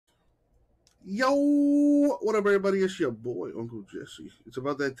Yo, what up, everybody? It's your boy, Uncle Jesse. It's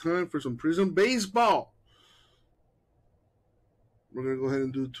about that time for some Prizm baseball. We're going to go ahead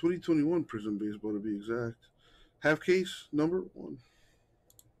and do 2021 Prizm baseball to be exact. Half case number 1.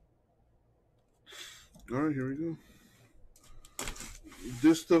 All right, here we go.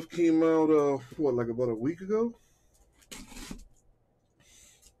 This stuff came out, like about a week ago?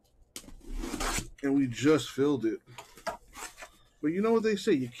 And we just filled it. But you know what they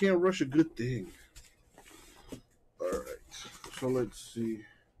say, you can't rush a good thing. All right, so let's see.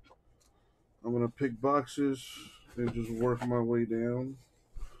 I'm going to pick boxes and just work my way down.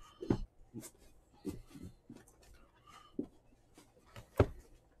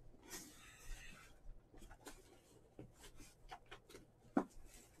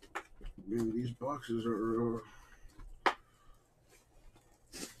 Man, these boxes are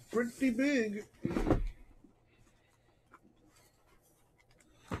pretty big.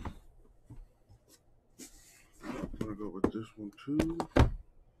 I'm going to go with this one too.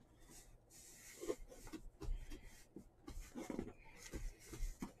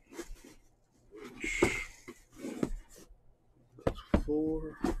 That's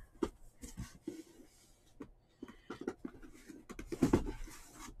 4.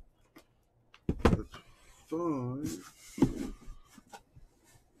 That's 5.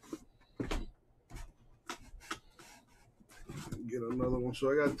 Get another one.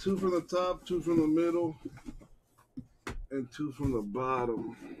 So I got 2 from the top, 2 from the middle, and 2 from the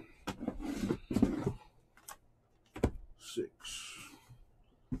bottom. 6.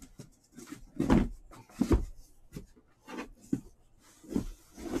 I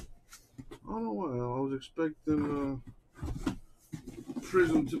don't know why. I was expecting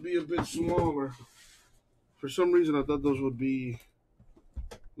Prizm to be a bit smaller. For some reason, I thought those would be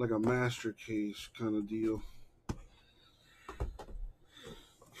like a master case kind of deal.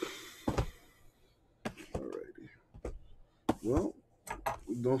 Alrighty. Well,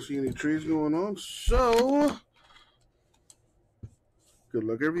 we don't see any trades going on, so good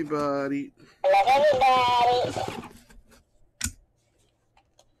luck, everybody. Good luck, everybody.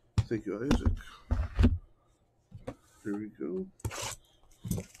 Thank you, Isaac. Here we go.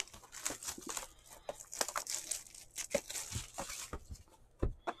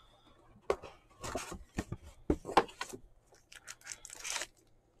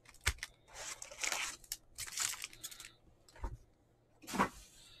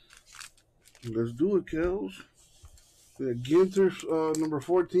 Let's do it, Kels. Yeah, Ginter, number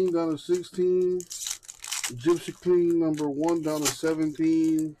 14 down to 16. Gypsy Queen, number 1 down to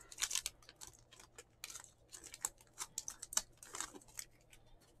 17.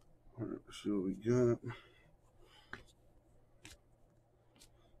 All right, let's see what we got.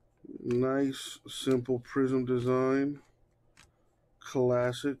 Nice, simple Prizm design.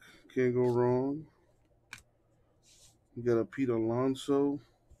 Classic, can't go wrong. You got a Pete Alonso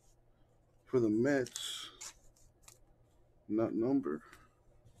for the Mets. Not numbered.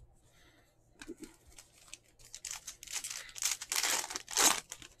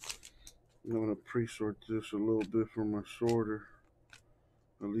 I'm going to pre-sort this a little bit from my sorter.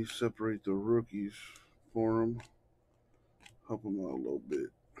 At least separate the rookies for them. Help them out a little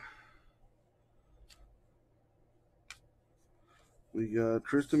bit. We got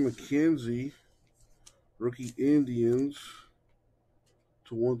Tristan McKenzie, rookie Indians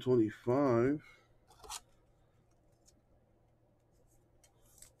to 125.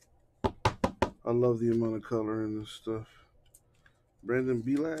 I love the amount of color in this stuff. Brandon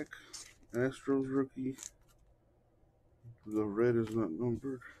Belak, Astros rookie. The red is not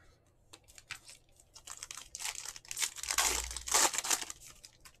numbered.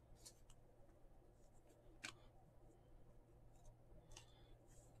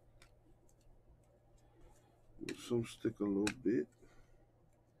 Some stick a little bit.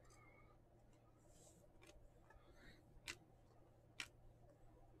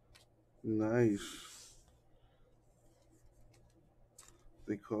 Nice.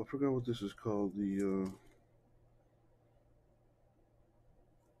 I forgot what this is called. Dang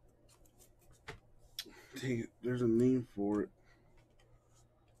it, there's a name for it.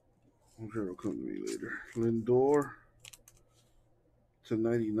 I'm sure it'll come to me later. Lindor to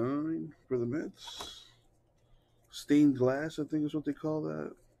 99 for the Mets. Stained glass, I think is what they call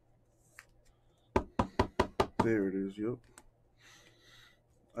that. There it is, yep.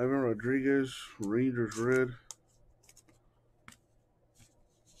 Ivan Rodriguez, Rangers red.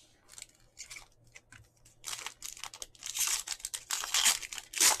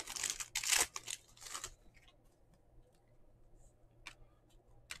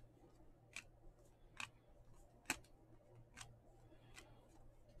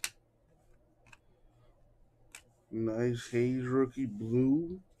 Nice Hayes rookie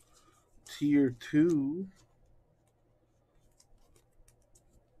blue. Tier 2.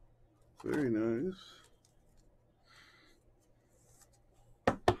 Very nice.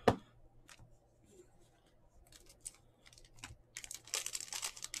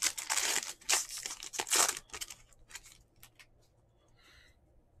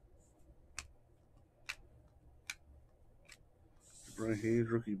 Brian Hayes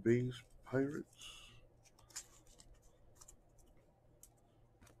rookie base. Pirates.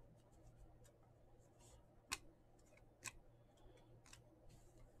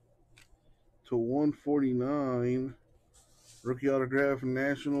 To 149. Rookie autograph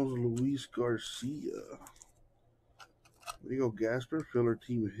Nationals Luis Garcia. There you go, Gasper. Filler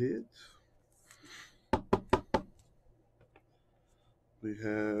team hit. We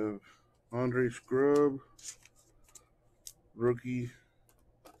have Andre Scrub. Rookie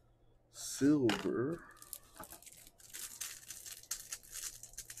silver.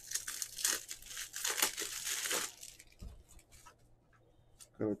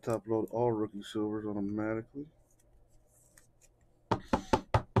 Got to top load all rookie silvers automatically.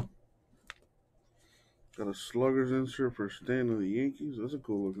 Got a slugger's insert for Stan of the Yankees. That's a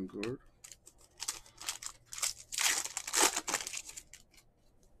cool looking card.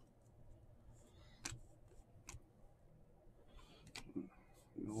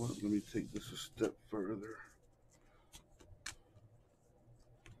 You know what? Let me take this a step further.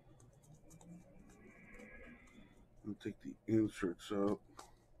 I'll take the inserts out.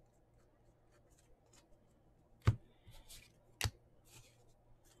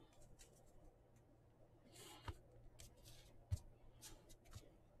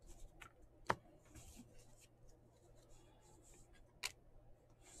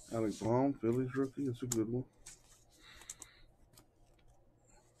 Alec Baum, Phillies rookie. That's a good one.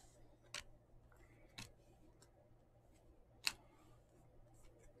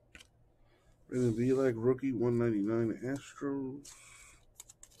 Brandon Vilak rookie, 199 Astros.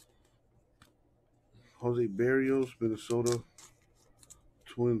 Jose Barrios, Minnesota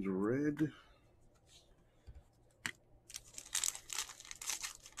Twins red.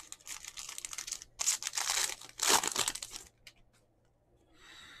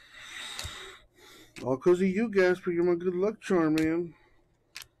 All because of you, Gasper. You're my good luck charm, man.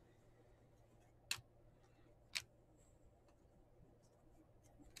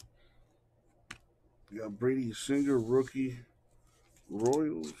 We got Brady Singer, rookie,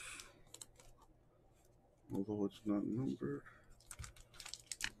 Royals. Although it's not numbered.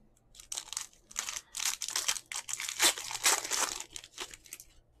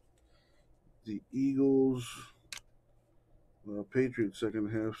 The Eagles, Patriots second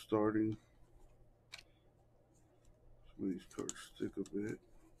half starting. Some of these cards stick a bit.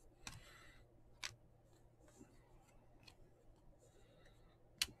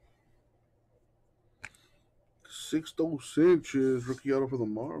 6-0 Sanchez, rookie auto for the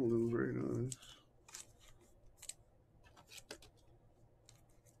Marlins. Very nice.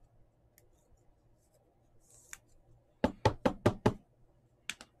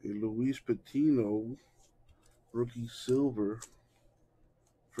 A Luis Patino, rookie silver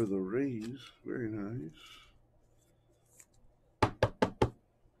for the Rays. Very nice.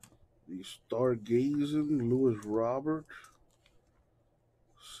 The Stargazing Lewis Robert,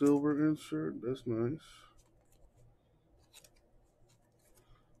 silver insert. That's nice.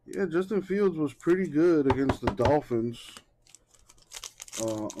 Yeah, Justin Fields was pretty good against the Dolphins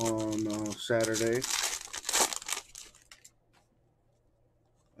on Saturday.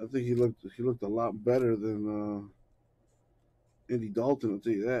 I think he looked a lot better than Andy Dalton. I'll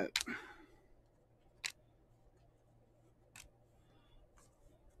tell you that.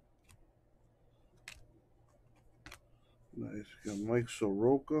 Nice. Got Mike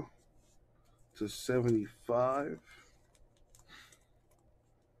Soroka to 75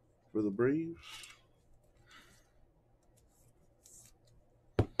 for the Braves.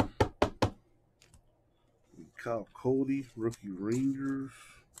 Kyle Cody, rookie Rangers.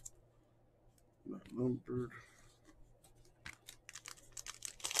 Not numbered.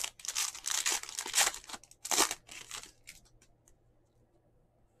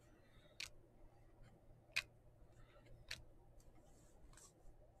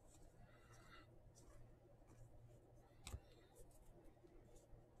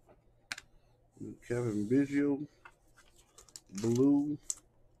 Kevin Biggio, blue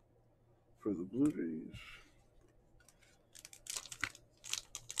for the Blue Jays.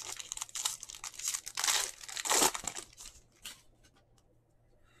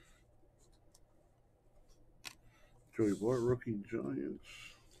 Joey Bart, rookie Giants.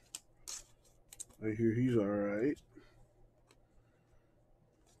 I hear he's all right.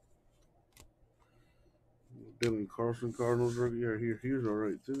 Dylan Carlson, Cardinals rookie. I hear he's all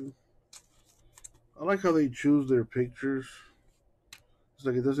right too. I like how they choose their pictures. It's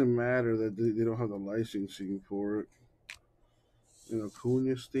like it doesn't matter that they don't have the licensing for it.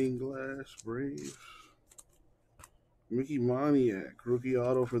 Cunha, stained glass, Braves. Mickey Moniak, rookie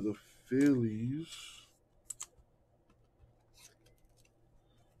auto for the Phillies.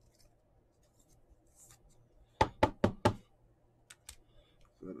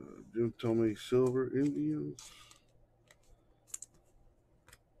 Got a Jim Tomei Silver, Indians.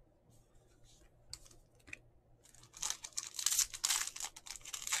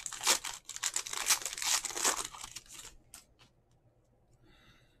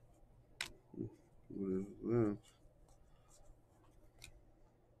 What is that?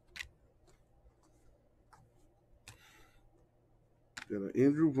 Got an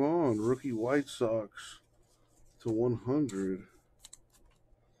Andrew Vaughn, rookie White Sox to 100.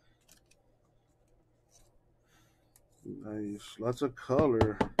 Nice. Lots of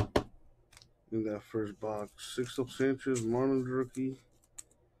color in that first box. Sixto Sanchez, Marlins rookie.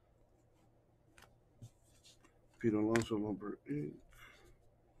 Pete Alonso, number 8.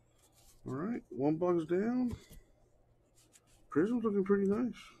 All right, one box down. Prizm's looking pretty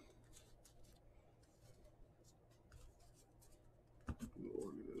nice.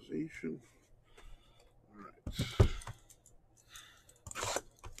 Organization. All right.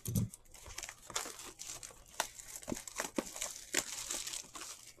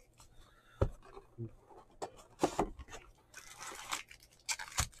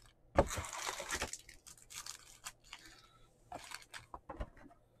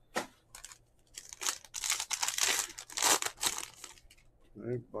 All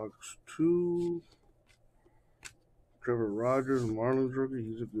right, box 2. Trevor Rogers, Marlins rookie.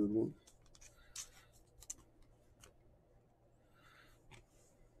 He's a good one.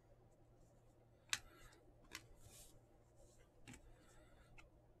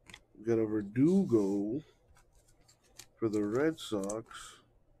 Got a Verdugo for the Red Sox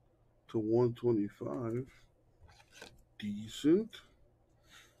to 125. Decent.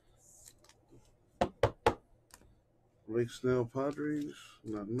 Blake Snell, Padres,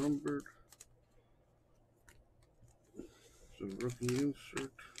 not numbered. So rookie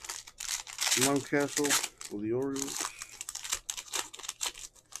insert. Mountcastle for the Orioles.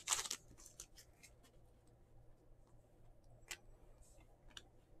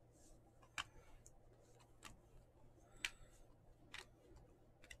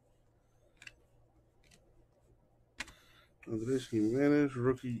 Andres Jimenez,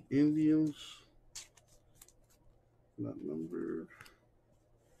 rookie Indians, not numbered.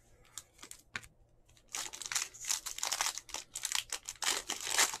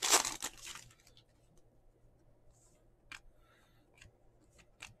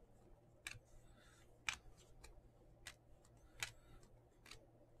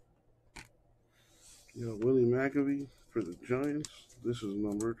 Willie McAvee for the Giants. This is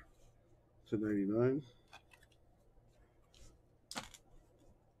numbered to 99.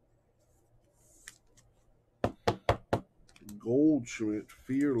 Goldschmidt,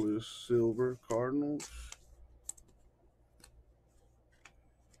 Fearless, Silver, Cardinals.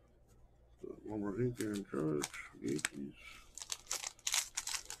 One more ink there in Judge, Yankees.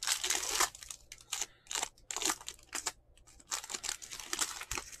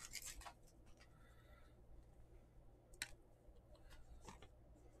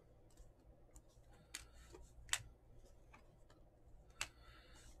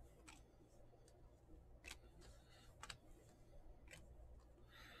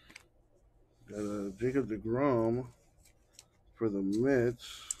 Got a Jacob deGrom for the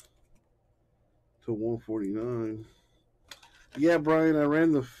Mets to 149. Yeah, Brian, I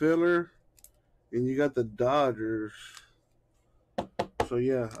ran the filler, and you got the Dodgers. So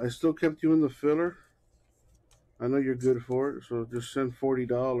yeah, I still kept you in the filler. I know you're good for it, so just send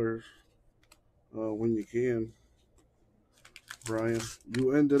 $40 when you can, Brian.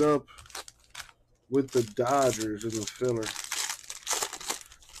 You ended up with the Dodgers in the filler.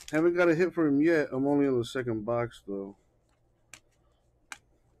 Haven't got a hit for him yet. I'm only on the second box, though.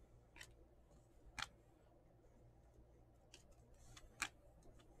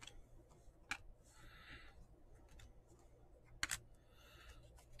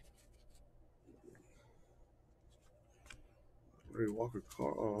 Ray Walker,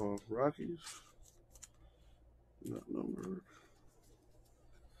 Rockies. Not numbered.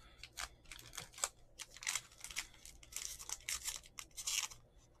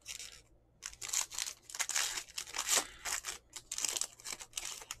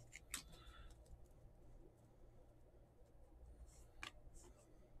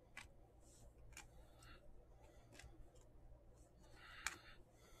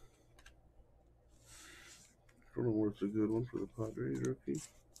 Cronenworth's a good one for the Padres rookie.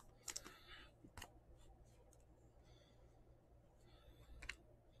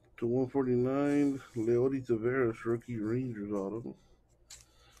 To 149, Leody Taveras, rookie Rangers auto.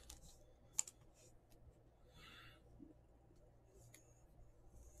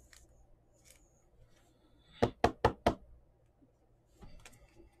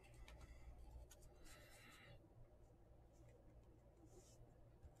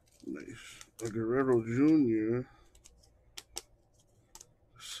 Nice. A Guerrero Jr.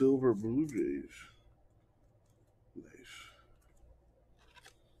 Silver Blue Jays. Nice.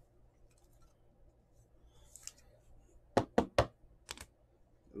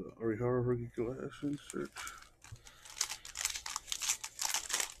 Arihara rookie class insert.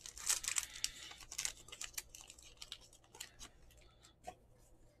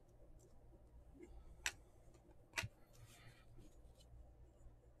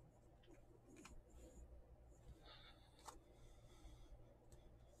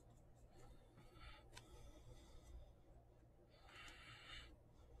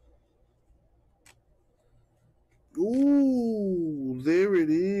 Ooh, there it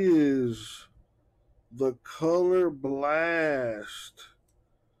is. The Color Blast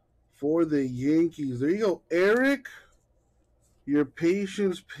for the Yankees. There you go, Eric. Your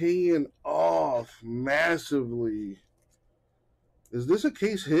patience paying off massively. Is this a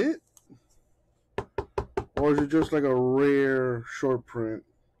case hit? Or is it just like a rare short print?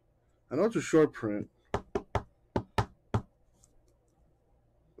 I know it's a short print.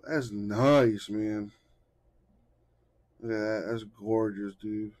 That's nice, man. Look at that. That's gorgeous,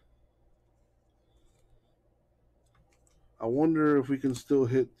 dude. I wonder if we can still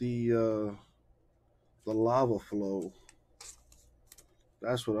hit the lava flow.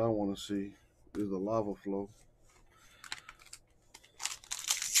 That's what I want to see, is the lava flow.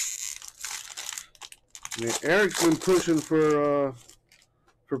 Man, Eric's been pushing for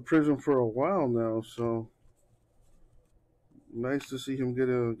Prizm for a while now, so nice to see him get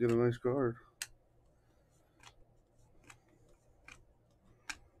a nice card.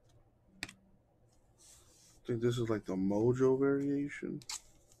 I think this is like the Mojo variation.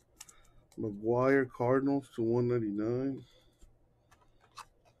 McGuire Cardinals to 199.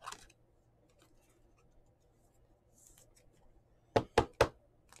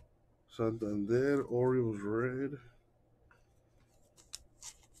 Santander Orioles red.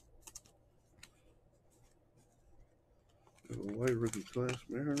 A white rookie class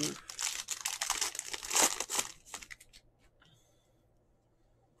Mariners.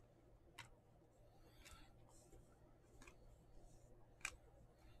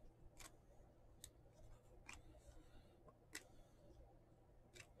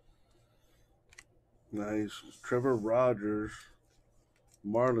 Nice. Trevor Rogers,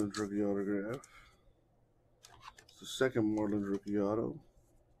 Marlins rookie autograph. It's the second Marlins rookie auto.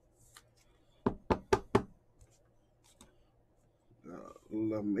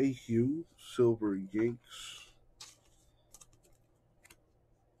 LeMahieu, silver Yanks.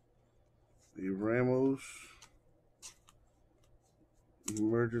 A Ramos,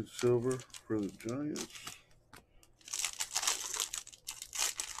 emergent silver for the Giants.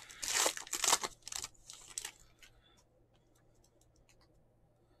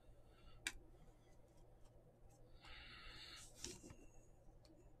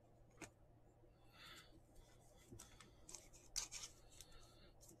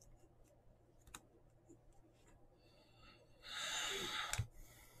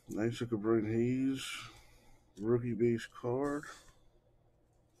 Nice look of Brian Hayes, rookie base card.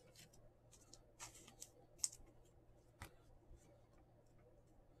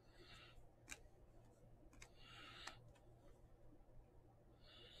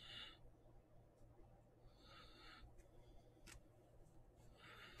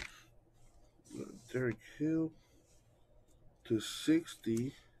 Derek Hill to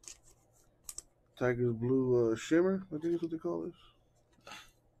 60. Tigers Blue Shimmer, I think is what they call this.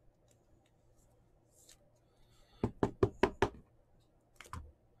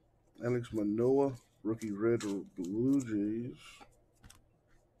 Alex Manoah, rookie red Blue Jays.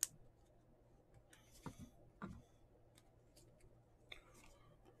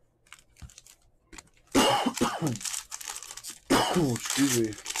 Oh, excuse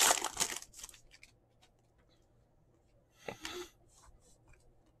me.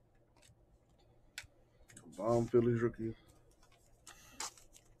 Bomb Phillies rookie.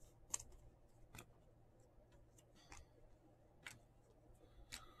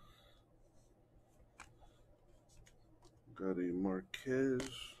 Got a Marquez,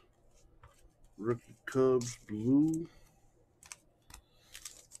 rookie Cubs blue.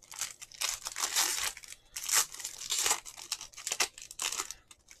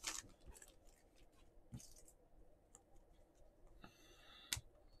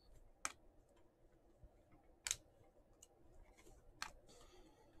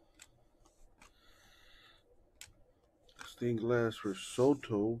 Stained glass for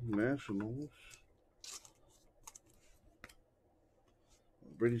Soto, Nationals.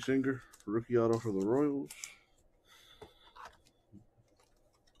 Brady Singer, rookie auto for the Royals.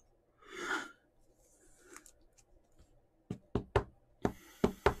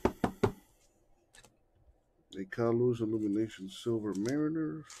 A Kyle Lewis Illumination Silver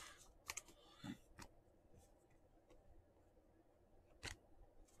Mariners.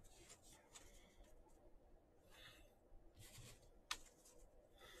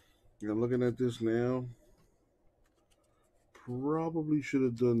 I'm looking at this now. Probably should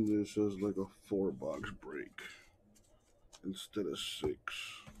have done this as like a 4-box break instead of 6.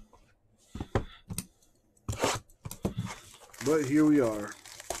 But here we are.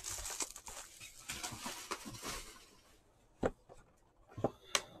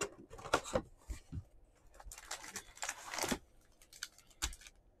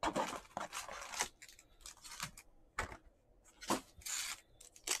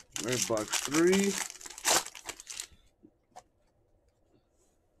 All right, box 3.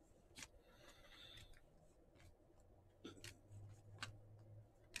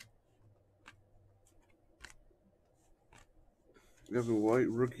 Evan White,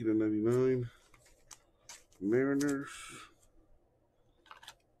 rookie to 99. Mariners.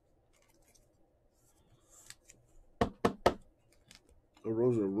 A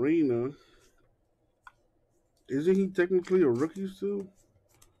Rosarina. Isn't he technically a rookie still?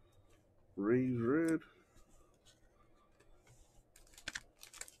 Rays red.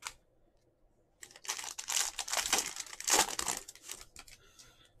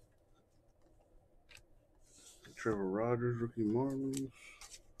 Trevor Rogers, rookie Marlins.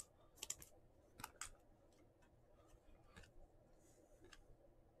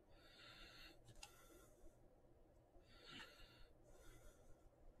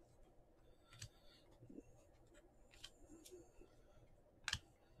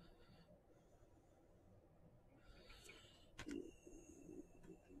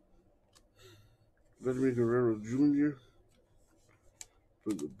 Vladimir Guerrero Jr.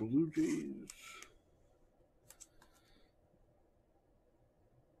 for the Blue Jays.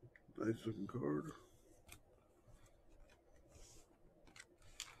 Nice looking card.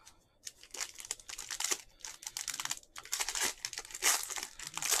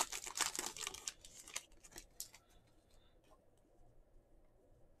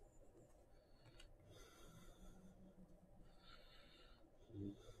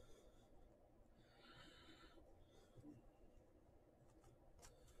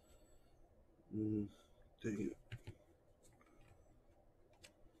 Dang it.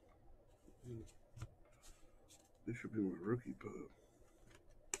 This should be my rookie pub.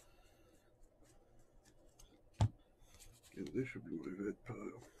 Yeah, this should be my vet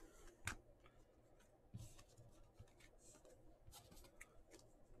pile.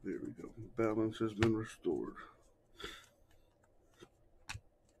 There we go. Balance has been restored.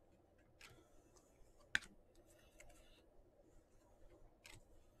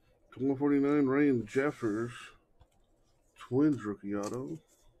 To 149, Ryan Jeffers. Twins rookie auto.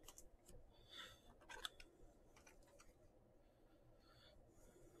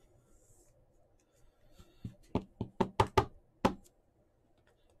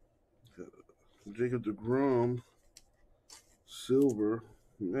 Jacob deGrom. Silver.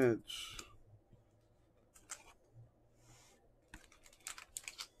 Mets.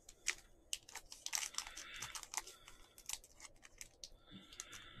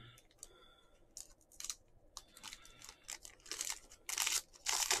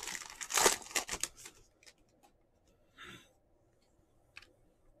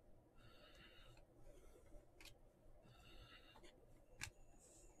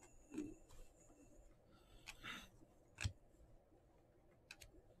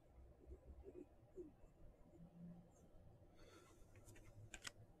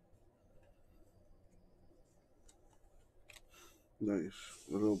 Nice.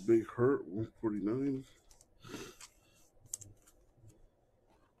 A little big hurt. 149.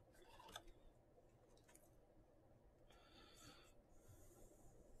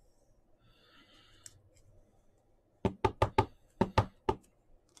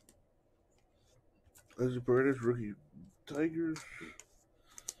 Ezra Paredes, rookie Tigers.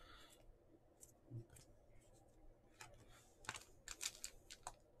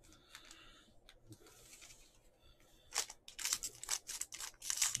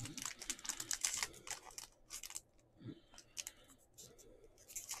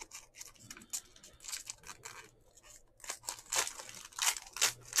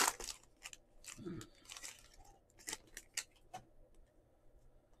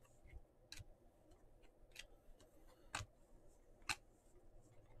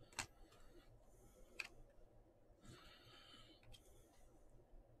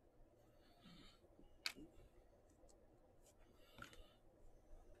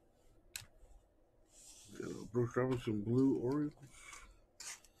 Brooks Robinson, blue Orioles.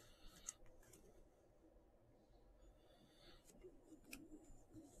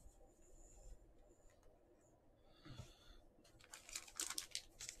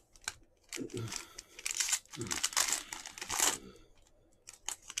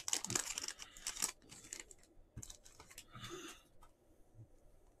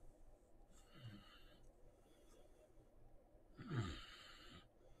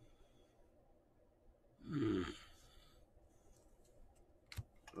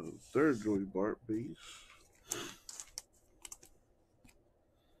 Third Joey Bart base.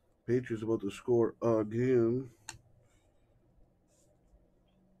 Patriots about to score again.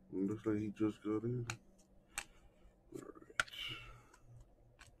 Looks like he just got in. All right.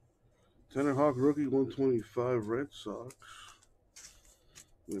 Tanner Hawk rookie 125 Red Sox.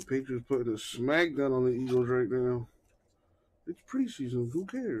 And the Patriots putting a smackdown on the Eagles right now. It's preseason. Who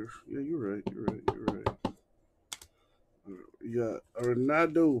cares? Yeah, you're right. You're right. You're right. You got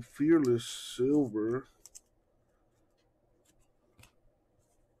Arenado Fearless Silver.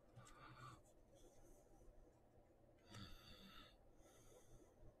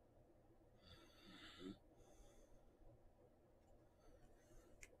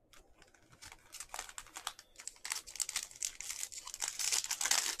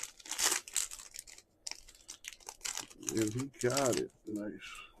 And he got it. Nice.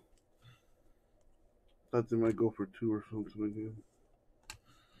 Thought they might go for 2 or something again.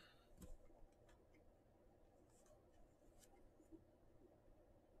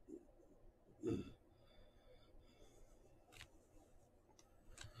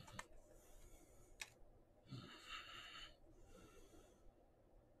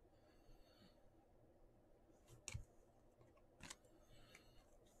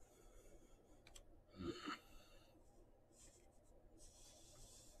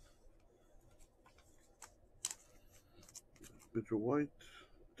 Mitchell White,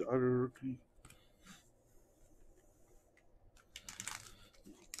 Dodger rookie.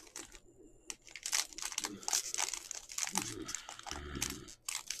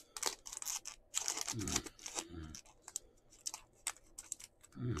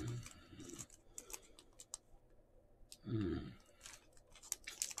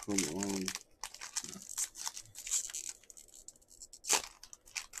 Come on.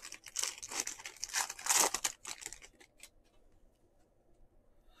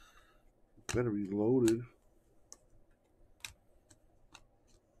 Better be loaded.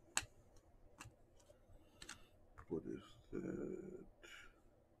 What is that?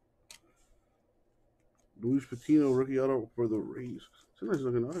 Luis Patino, rookie auto for the Rays. It's a nice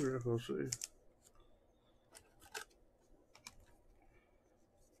looking autograph, I'll say.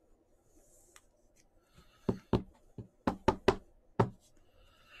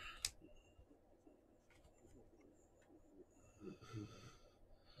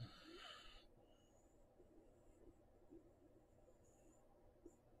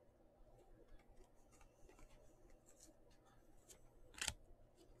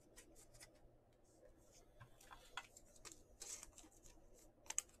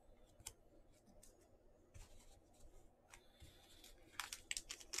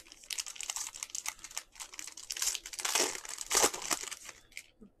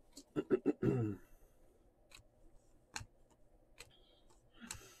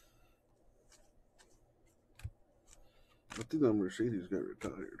 I think that Mercedes got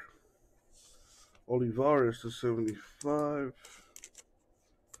retired. Olivares to 75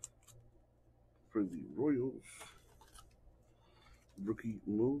 for the Royals. Rookie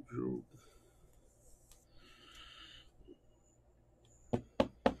Mojo.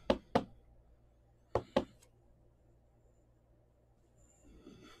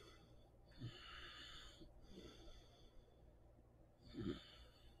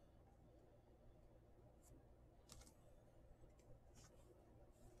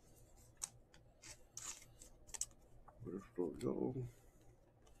 Where's go?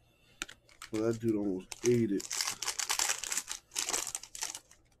 Well, that dude almost ate it.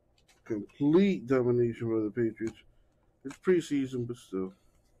 Complete domination by the Patriots. It's preseason, but still.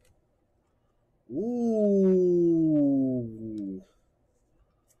 Ooh.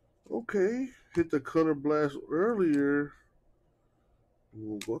 Okay. Hit the color blast earlier.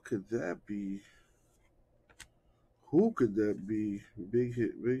 Well, what could that be? Who could that be? Big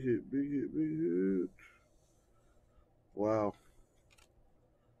hit, big hit, big hit, big hit. Wow.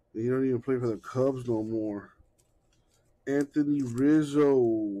 He don't even play for the Cubs no more. Anthony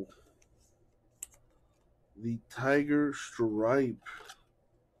Rizzo. The Tiger Stripe.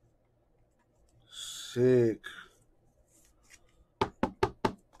 Sick.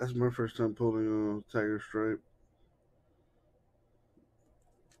 That's my first time pulling a Tiger Stripe.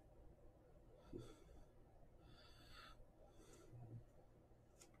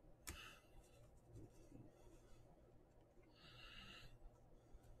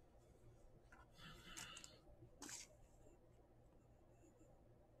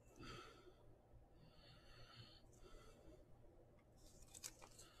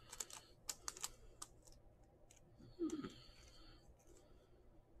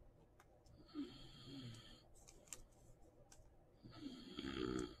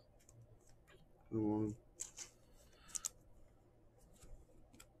 Come on.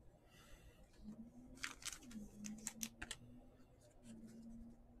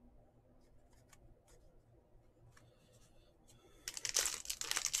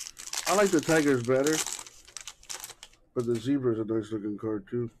 I like the Tigers better, but the Zebra's a nice looking card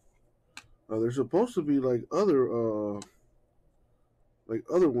too. There's supposed to be like other ones. Like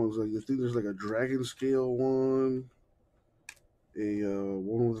I think there's like a dragon scale one, a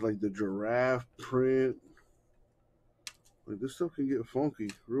one with like the giraffe print. Like this stuff can get funky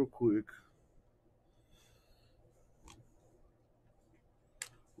real quick.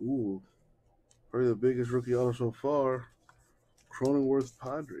 Ooh, probably the biggest rookie auto so far. Cronenworth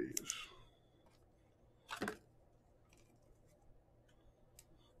Padres.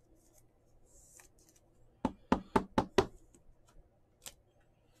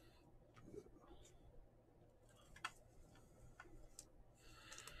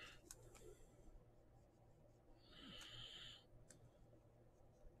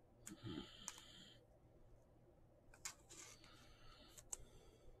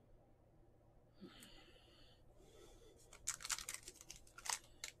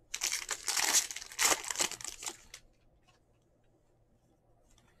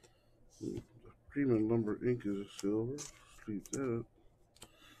 Premium number ink is a silver. Leave that.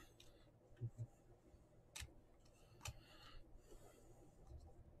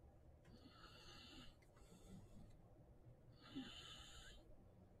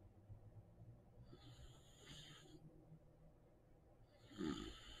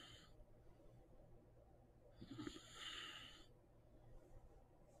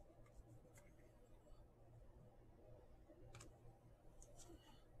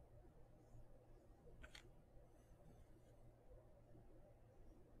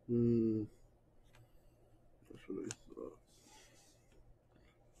 That's what I thought.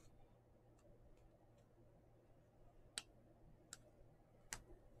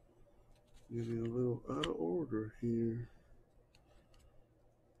 Getting a little out of order here.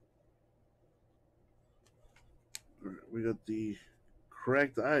 All right, we got the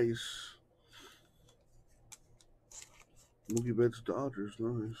cracked ice. Mookie Betts Dodgers,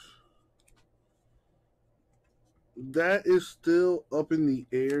 nice. That is still up in the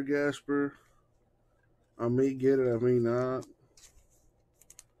air, Gasper. I may get it, I may not.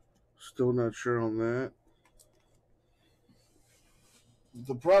 Still not sure on that.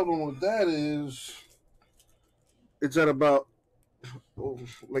 The problem with that is it's at about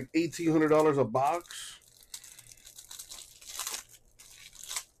like $1,800 a box.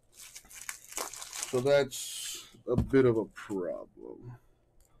 So that's a bit of a problem.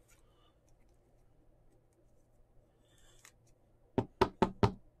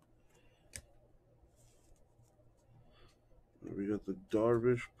 We got the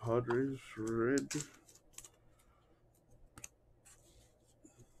Darvish Padres red.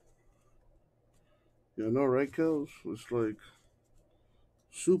 Yeah, I know, right, Kels? It's like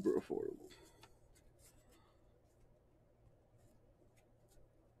super affordable.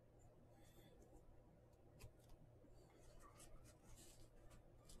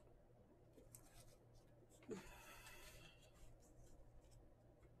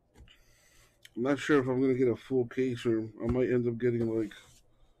 I'm not sure if I'm gonna get a full case or I might end up getting like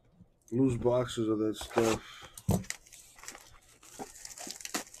loose boxes of that stuff.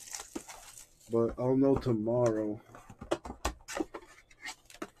 But I'll know tomorrow.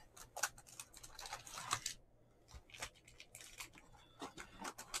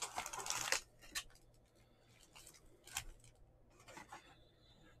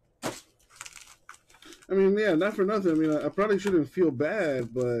 I mean, yeah, not for nothing. I mean, I probably shouldn't feel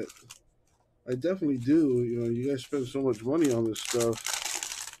bad, but I definitely do. You know, you guys spend so much money on this stuff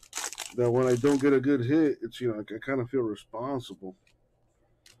that when I don't get a good hit, it's, you know, I kind of feel responsible.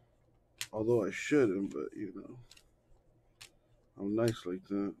 Although I shouldn't, but, you know, I'm nice like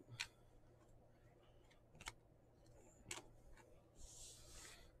that.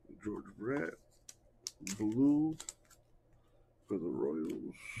 George Brett, blue for the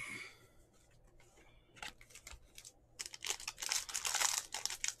Royals.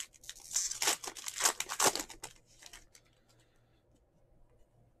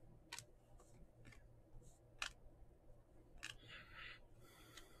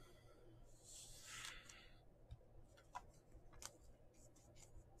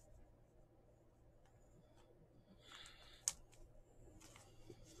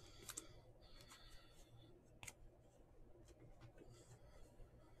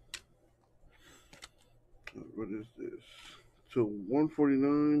 What is this? To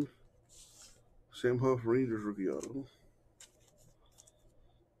 149. Sam Huff Rangers rookie auto.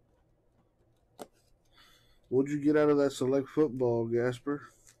 What'd you get out of that select football, Gasper?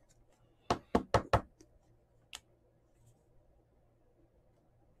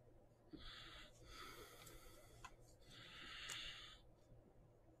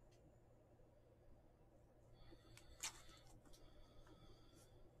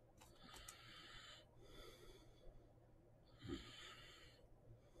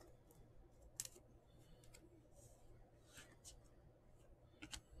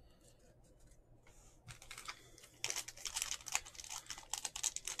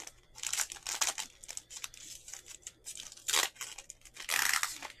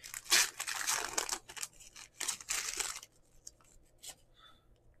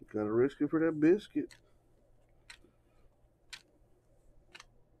 Gotta risk it for that biscuit.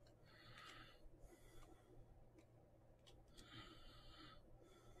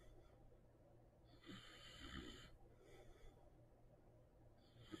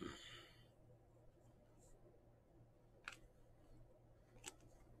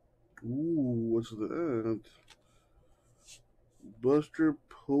 Ooh, what's that? Buster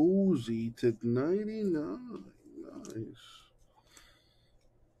Posey to 99. Nice.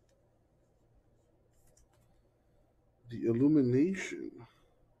 The Illumination.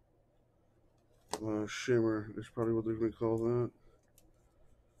 Shimmer. That's probably what they're going to call that.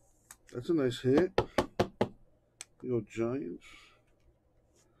 That's a nice hit. You go Giants.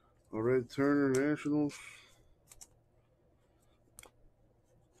 Red Turner Nationals.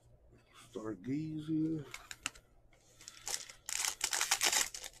 Stargazy.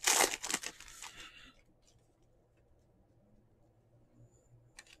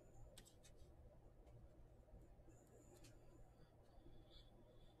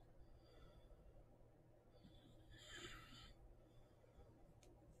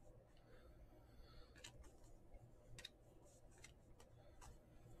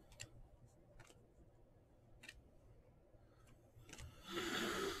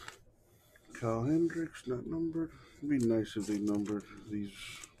 Kyle Hendricks, not numbered. It'd be nice if they numbered these,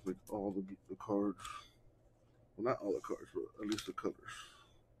 like all the cards. Well, not all the cards, but at least the colors.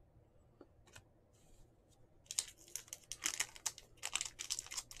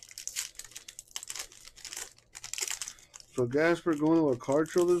 So Gasper going to a card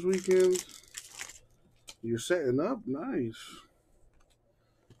show this weekend? You're setting up? Nice.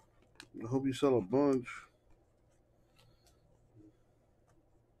 I hope you sell a bunch.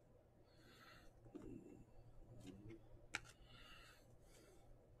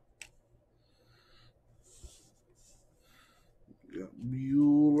 Got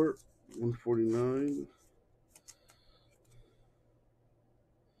Bueller, 149.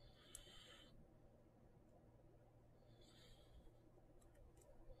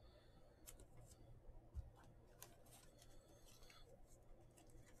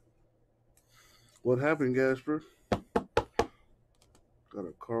 What happened, Gasper? Got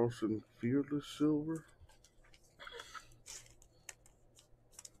a Carlson Fearless Silver.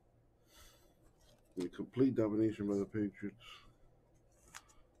 A complete domination by the Patriots.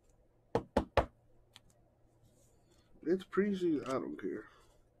 It's preseason. I don't care.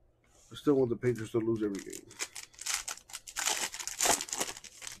 I still want the Patriots to lose every game.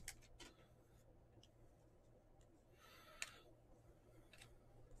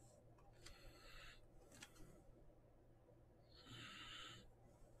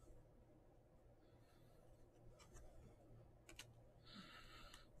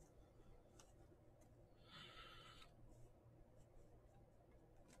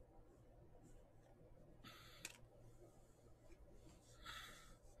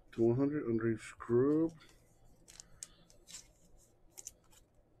 To 100, Andre Scrub.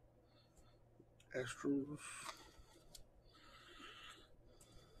 Astros.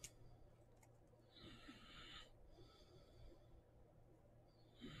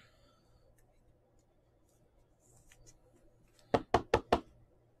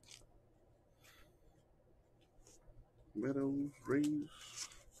 Meadows, Rays.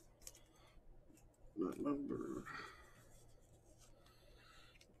 Not numbered.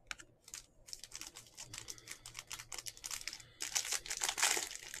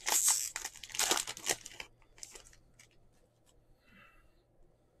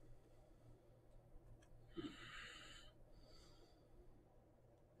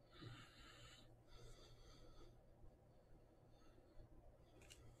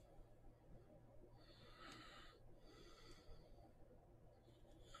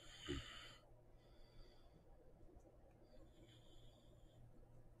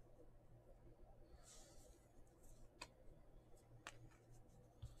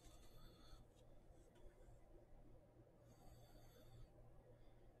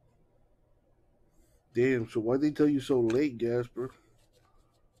 Damn, so why'd they tell you so late, Gasper?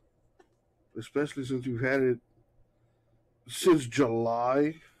 Especially since you've had it since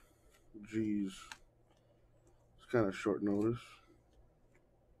July. Jeez. It's kind of short notice.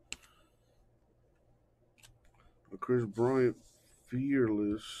 A Chris Bryant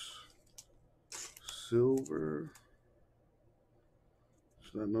Fearless Silver.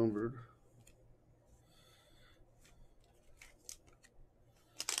 It's not numbered.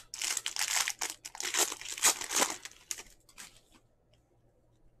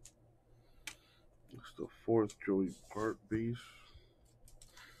 It's the 4th Joey Bart base.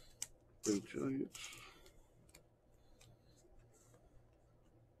 For the Giants.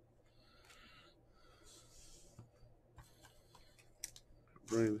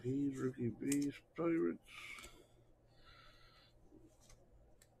 Brian Hayes, rookie base, Pirates.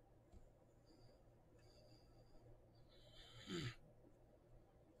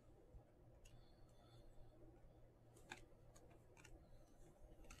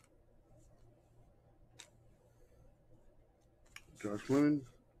 Josh Lemon,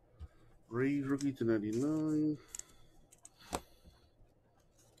 Rays rookie to 99.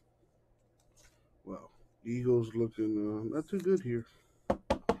 Wow, Eagles looking not too good here.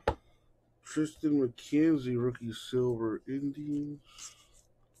 Tristan McKenzie, rookie silver, Indians.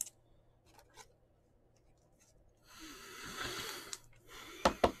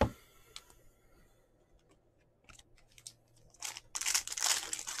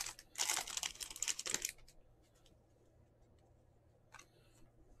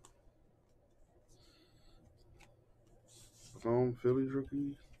 Phillies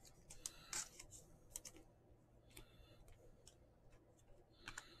rookie.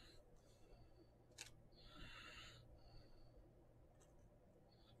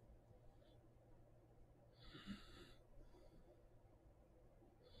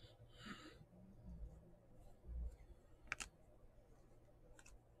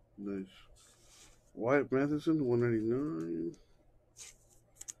 Nice. Wyatt Matheson, 199.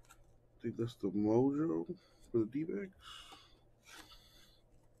 I think that's the mojo for the D-backs.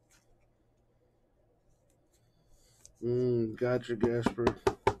 Gotcha, Gasper.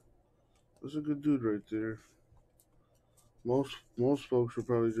 That's a good dude right there. Most folks would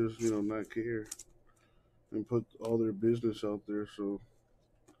probably just, not care and put all their business out there. So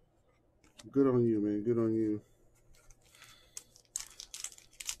good on you, man. Good on you.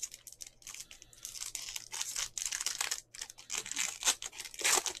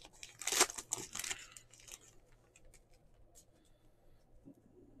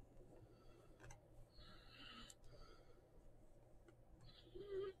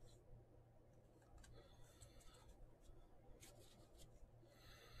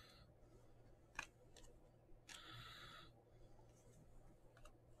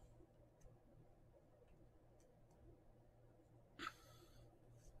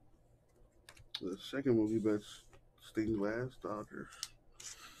 The second movie bets stained glass Dodgers.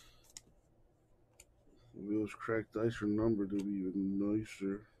 If it was cracked ice or numbered, it would be even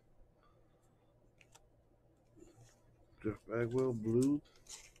nicer. Jeff Bagwell, blue.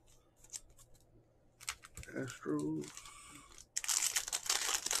 Astros.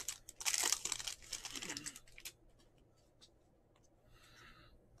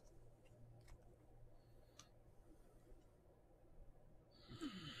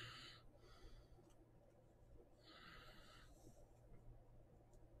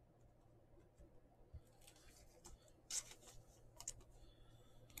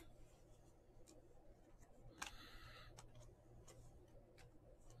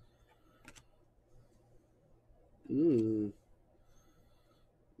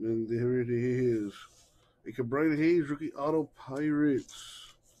 And there it is. A Brian Hayes rookie auto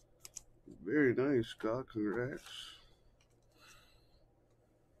Pirates. Very nice, Scott. Congrats.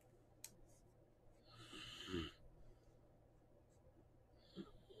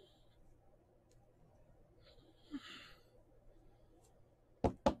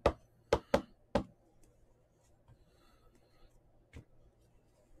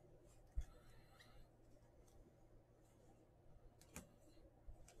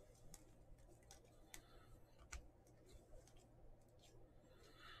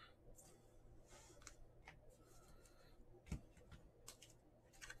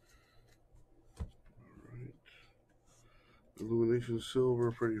 Illumination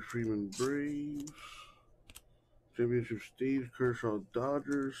Silver, Freddie Freeman, Braves. Championship Stage, Kershaw,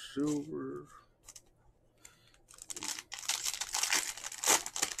 Dodgers, Silver.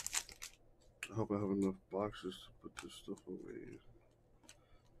 I hope I have enough boxes to put this stuff away.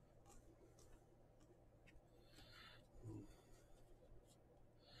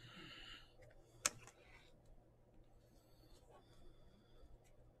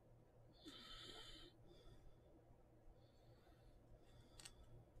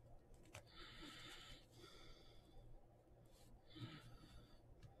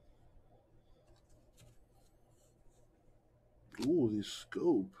 Ooh, the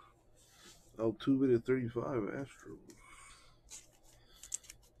scope. Altuve at 35, Astros.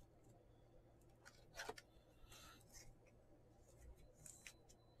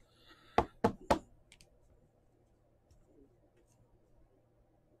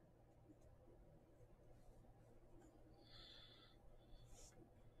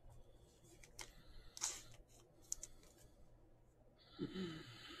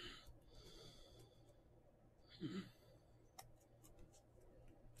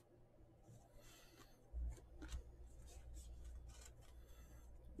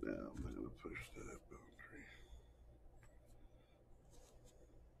 Now I'm not going to push that boundary.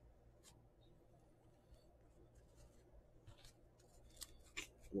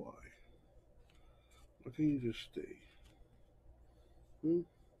 Why? Why can't you just stay?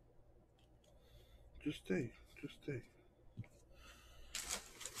 Just stay. Just stay.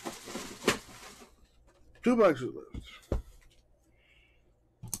 2 boxes left.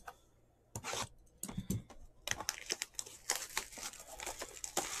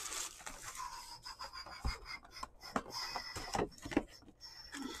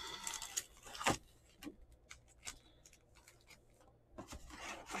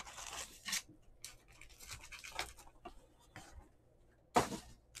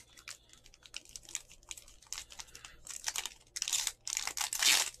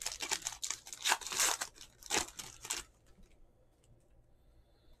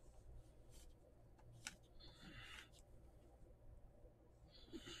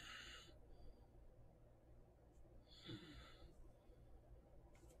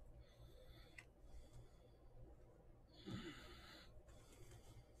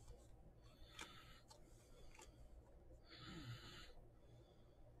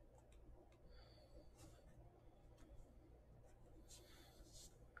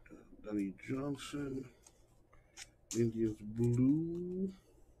 Danny Johnson. Indians blue.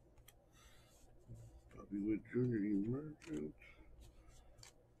 Bobby Witt Jr. Emergent.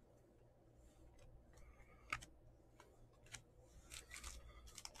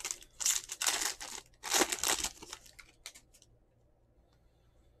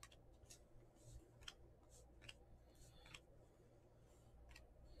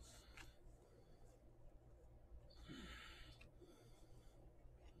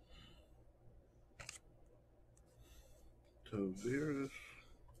 Taveras.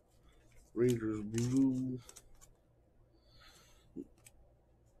 Rangers blue.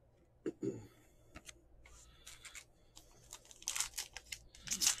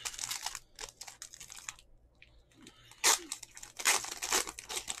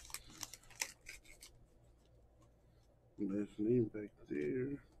 Nice name back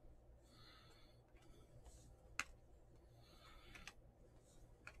there.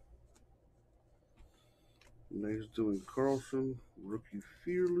 Nice Dylan Carlson. Rookie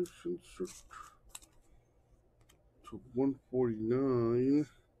Fearless insert. To 149.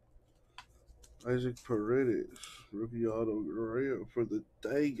 Isaac Paredes. Rookie auto rare for the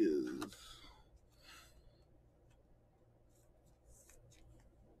Tigers.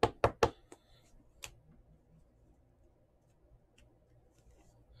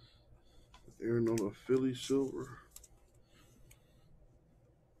 Aaron on a Philly silver.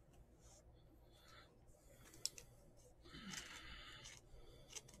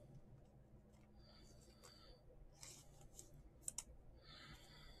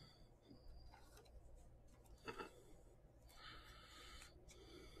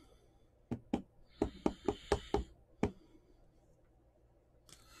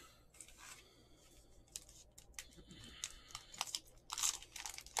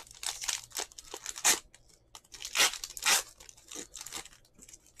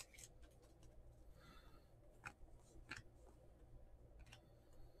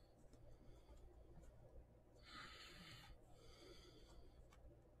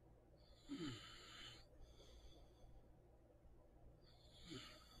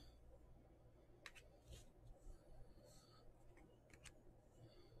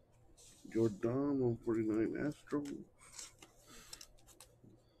 Jordan 149 Astros.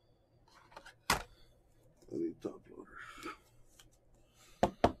 I need top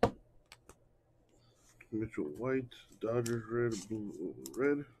loaders. Mitchell White, Dodgers red, blue,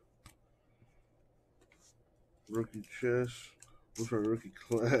 red. Rookie chess. I'm sorry, rookie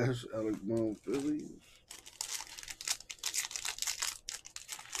class. Alec Mount Phillies.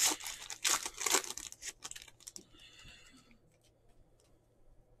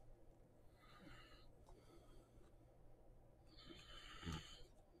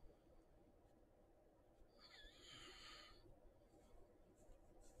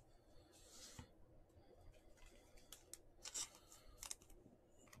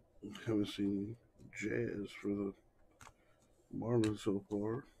 Haven't seen Jazz for the Marlins so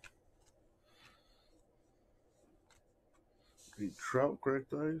far. A Trout,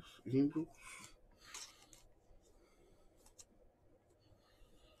 cracked ice, Angels.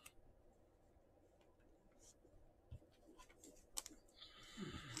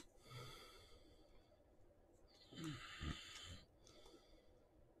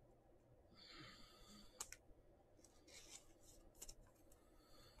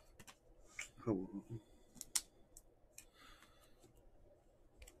 Come on.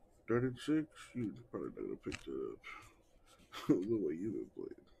 36? You're probably not going to pick that up. The way you've been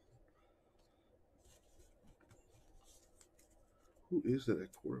playing. Who is that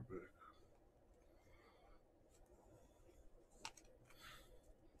at quarterback?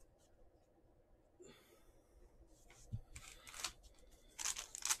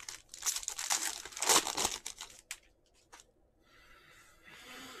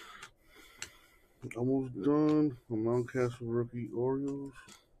 Almost done. A Mountcastle rookie Orioles.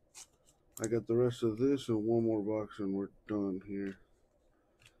 I got the rest of this and one more box and we're done here.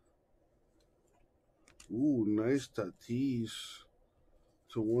 Ooh, nice Tatis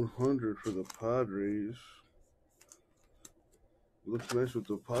to 100 for the Padres. Looks nice with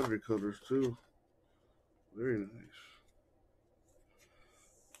the Padre colors too. Very nice.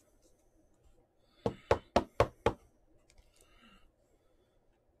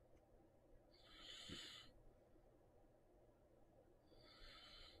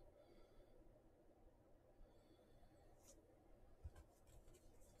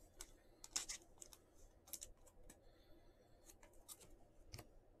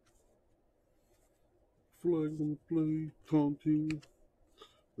 Flag on the play, taunting.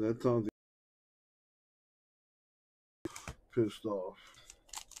 That taunting pissed off.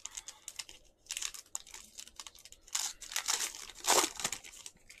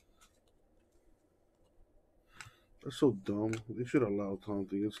 That's so dumb. They should allow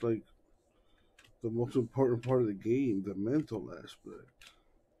taunting. It's like the most important part of the game, the mental aspect.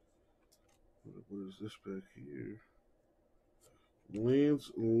 What is this back here? Lance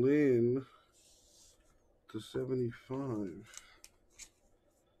Lynn to 75.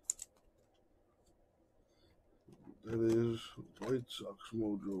 That is White Sox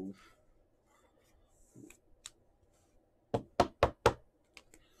mojo.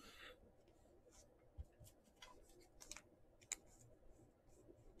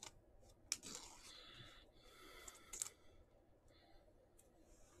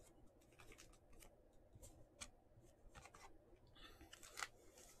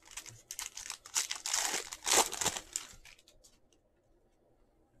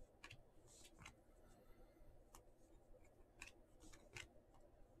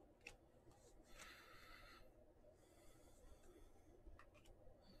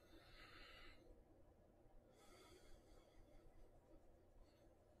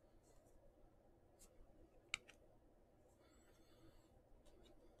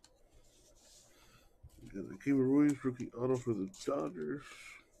 Got the Keeper Ruiz rookie auto for the Dodgers.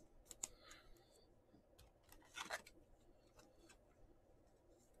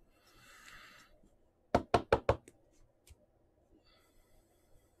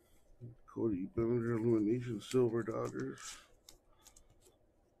 Cody Bellinger Illumination Silver Dodgers.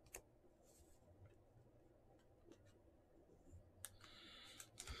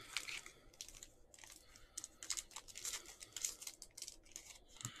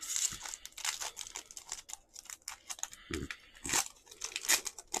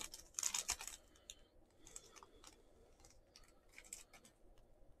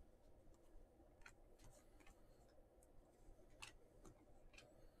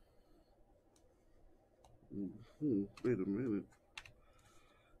 Wait a minute.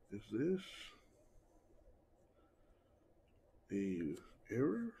 Is this a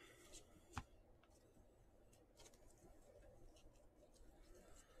error?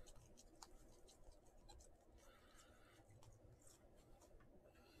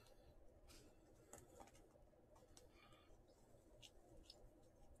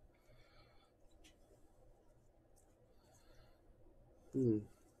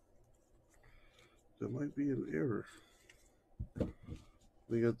 That might be an error.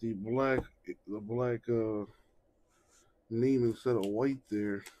 They got the black name instead of white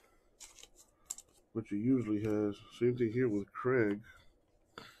there, which it usually has. Same thing here with Craig.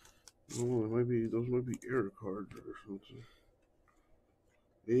 Oh, those might be error cards or something.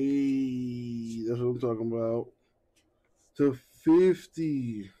 Hey, that's what I'm talking about. To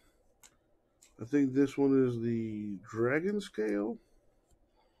 50. I think this one is the Dragon Scale.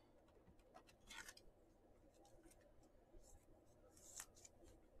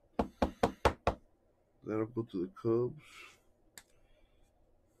 That'll go to the Cubs.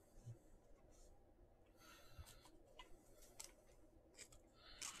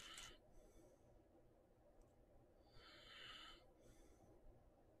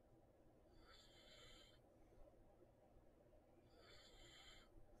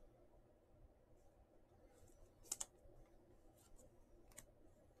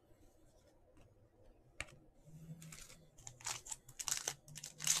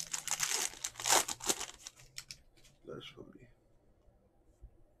 That's funny.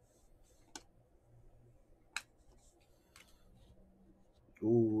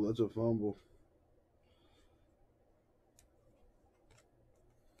 Ooh, that's a fumble.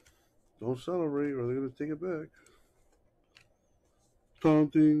 Don't celebrate or they're going to take it back.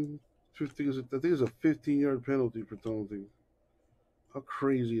 Taunting. I think it's a 15-yard penalty for taunting. How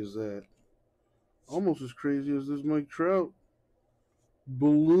crazy is that? Almost as crazy as this Mike Trout.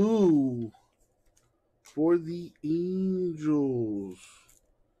 Blue for the Angels.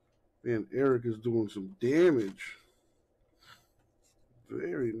 Man, Eric is doing some damage.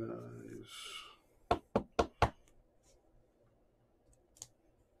 Very nice.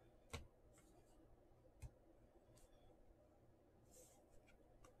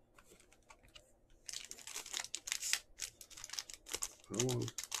 Come on.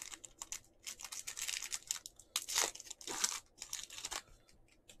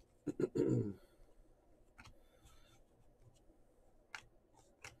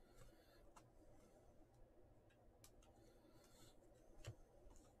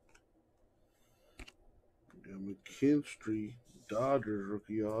 Got McKinstry, Dodgers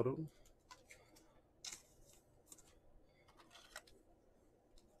rookie auto.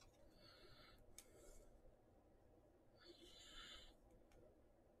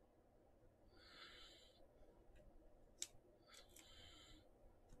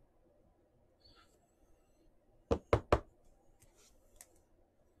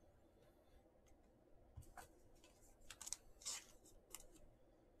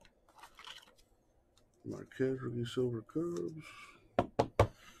 Marquez rookie silver Cubs.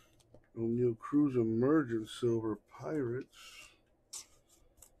 O'Neal Cruz emergent silver Pirates.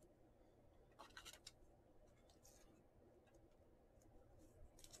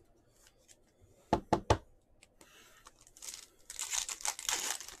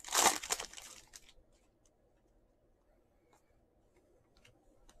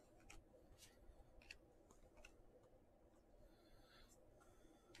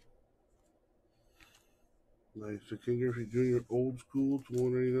 Nice. The King Griffey Jr. old school to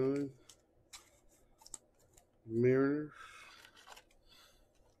 199. Mariners.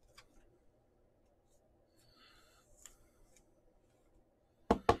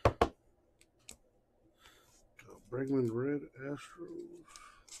 Bregman red Astros.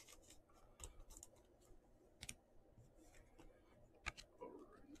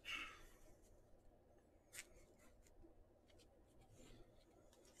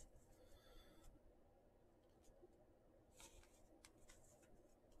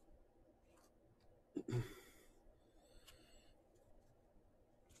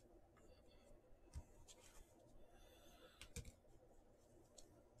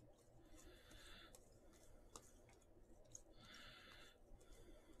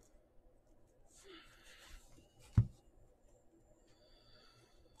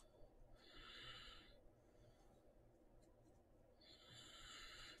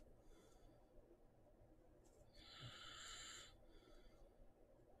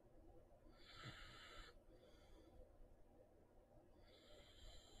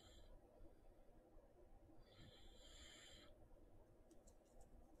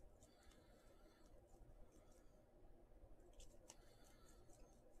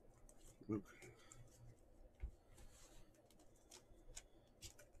 Okay.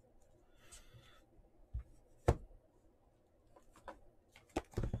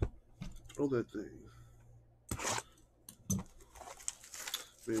 Throw that thing.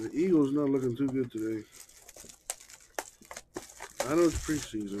 Man, the Eagles not looking too good today. I know it's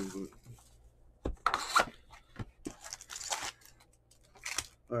preseason, but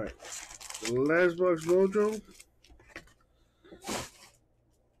all right. The last box mojo.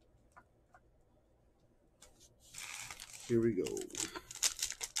 Here we go.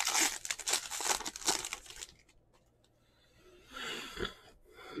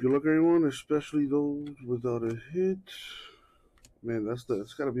 Good luck, everyone, especially those without a hit. Man, that's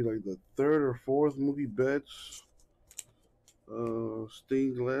got to be like the third or fourth Mookie Betts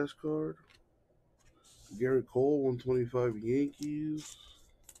stained glass card. Garrett Cole, 125 Yankees.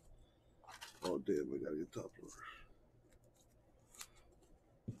 Oh damn, I gotta get top loader.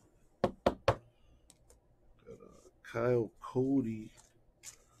 Kyle Cody,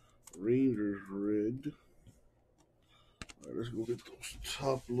 Rangers red. All right, let's go get those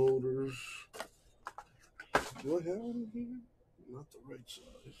top loaders. Do I have one here? Not the right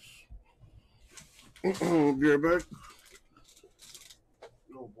size. Be right back.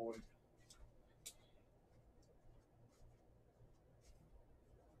 Oh boy.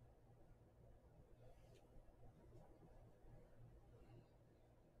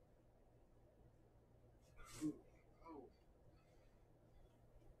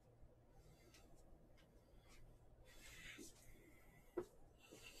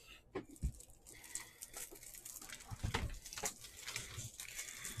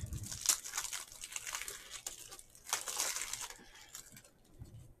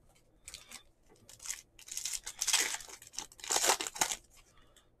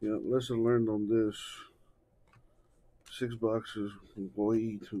 Yeah, lesson learned on this. 6 boxes,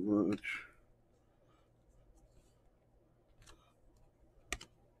 way too much.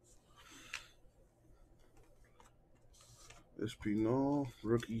 Espinal,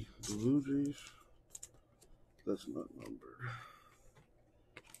 rookie Blue Jays. That's not numbered.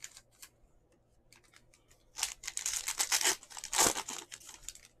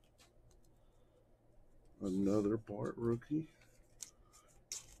 Another Bart rookie.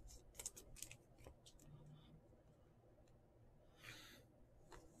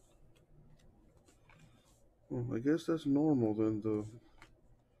 Well, I guess that's normal then,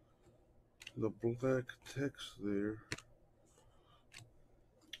 the black text there.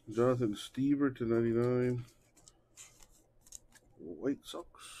 Jonathan Stever to 99. White Sox.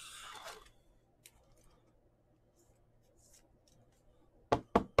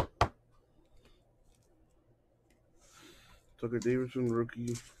 Tucker Davidson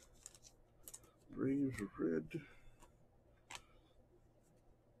rookie. Braves red.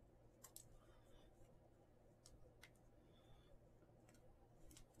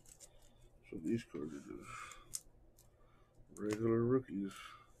 So these cards are just regular rookies.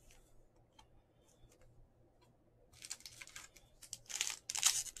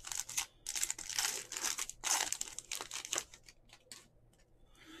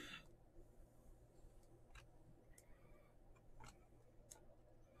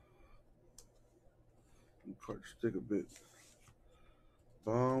 Cards stick a bit.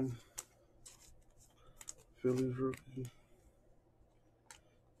 Bomb. Phillies rookie.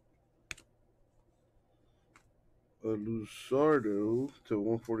 A Luzardo to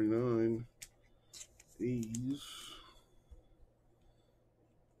 149. A's.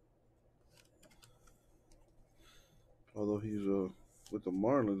 Although he's with the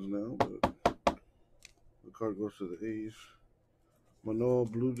Marlins now, but the card goes to the A's. Manoa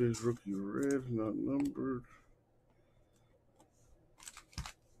Blue Jays rookie red, not numbered.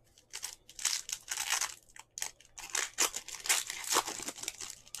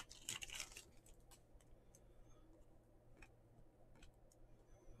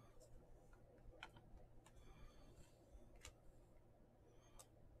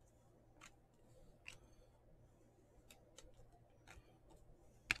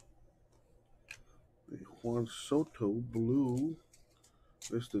 A Juan Soto blue.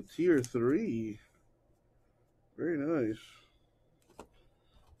 It's the tier 3. Very nice.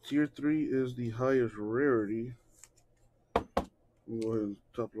 Tier 3 is the highest rarity. We'll go ahead and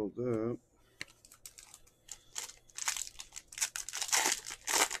top load that.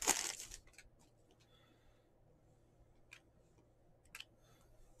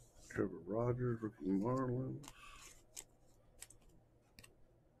 Trevor Rogers, rookie Marlins.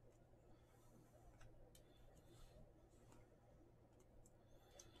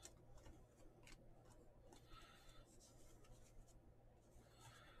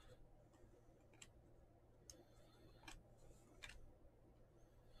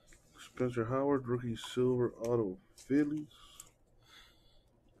 Spencer Howard, rookie silver auto Phillies.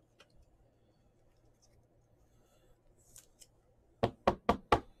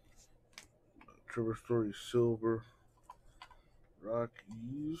 Trevor Story, silver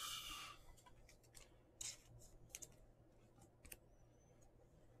Rockies.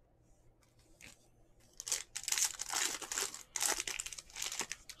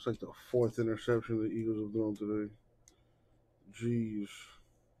 It's like the 4th interception the Eagles have thrown today. Jeez.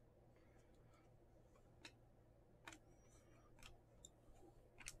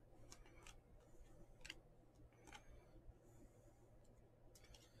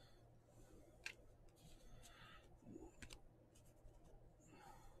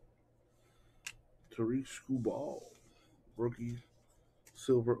 Tariq Skubal, rookie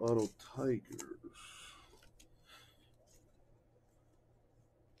silver auto Tigers.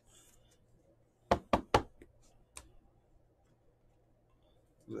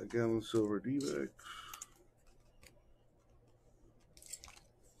 Gallon Silver D-backs.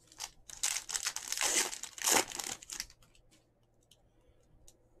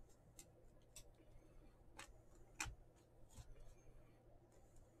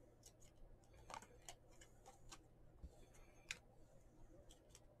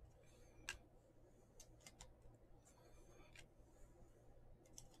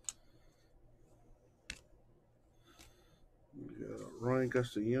 We got Ryan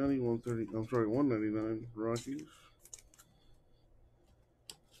Castellani, 130. I'm sorry, 199 Rockies.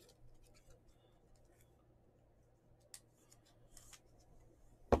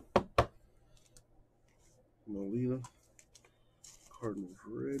 Molina, Cardinals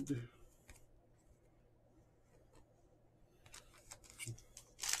red.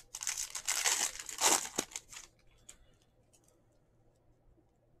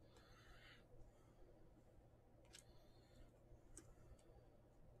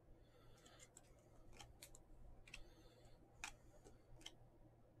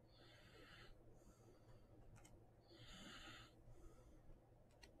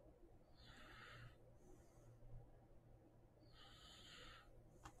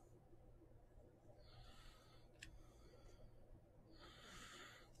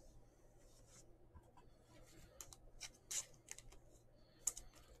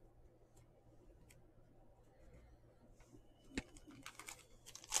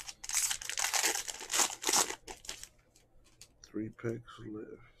 Three packs left.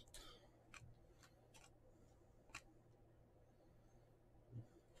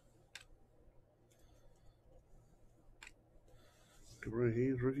 Right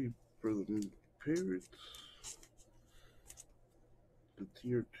Hayes, rookie for the Pirates. The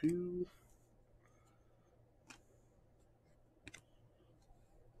tier 2.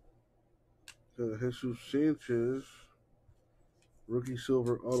 Jesus Sanchez, rookie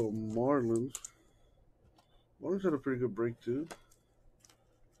silver auto Marlins. Marlins had a pretty good break too.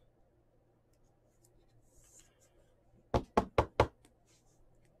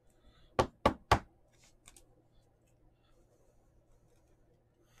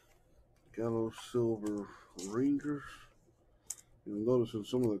 Gallo silver Rangers. You'll notice that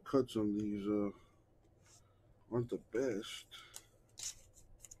some of the cuts on these aren't the best.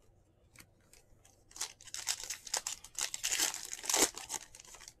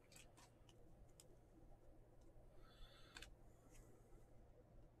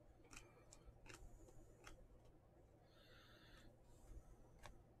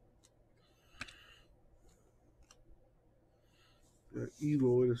 Got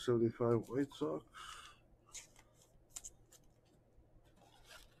Eloy to 75 White Sox.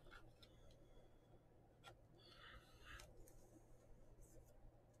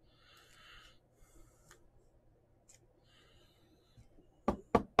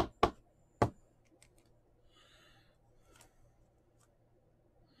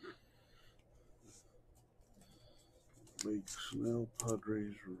 Blake Snell,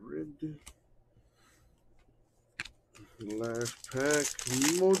 Padres red. Last pack,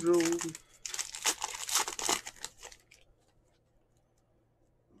 Mojo. Alrighty.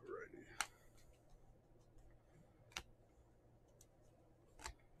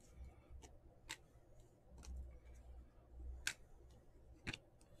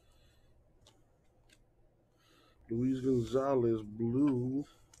 Luis Gonzalez, blue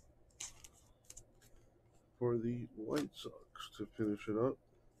for the White Sox to finish it up.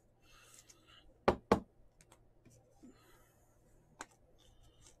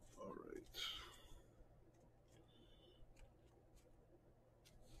 Alright,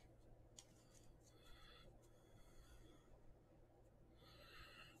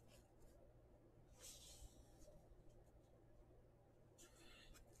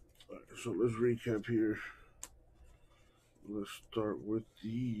 so let's recap here. Let's start with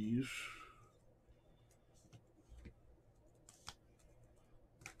these.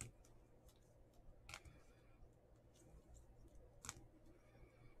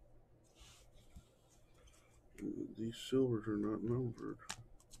 These silvers are not numbered.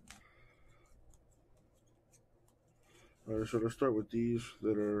 Alright, so let's start with these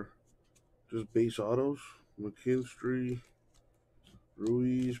that are just base autos. McKinstry,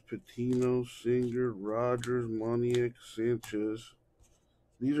 Ruiz, Patino, Singer, Rogers, Moniak, Sanchez.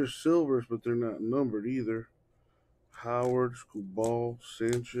 These are silvers, but they're not numbered either. Howard, Scubal,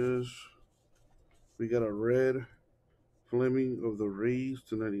 Sanchez. We got a red Fleming of the Rays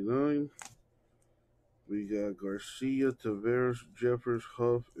to 99. We got Garcia, Taveras, Jeffers,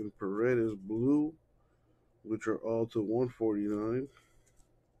 Huff, and Paredes blue, which are all to 149.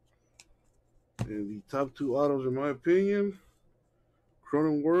 And the top two autos, in my opinion,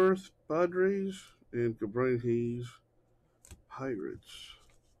 Cronenworth, Padres, and Cabrera Hayes, Pirates.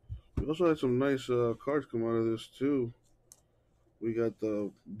 We also had some nice cards come out of this too. We got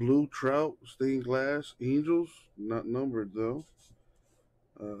the Blue Trout, Stained Glass, Angels, not numbered though.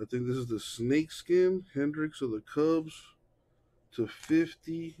 I think this is the Snakeskin, Hendricks of the Cubs,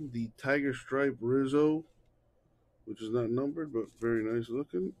 /50, the Tiger Stripe Rizzo, which is not numbered but very nice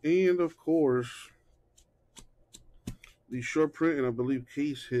looking. And of course, the short print and I believe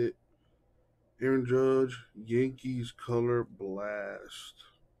case hit, Aaron Judge, Yankees Color Blast.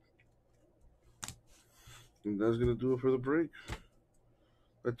 And that's going to do it for the break.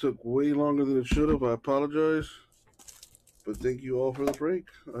 That took way longer than it should have. I apologize. But thank you all for the break.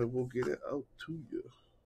 I will get it out to you.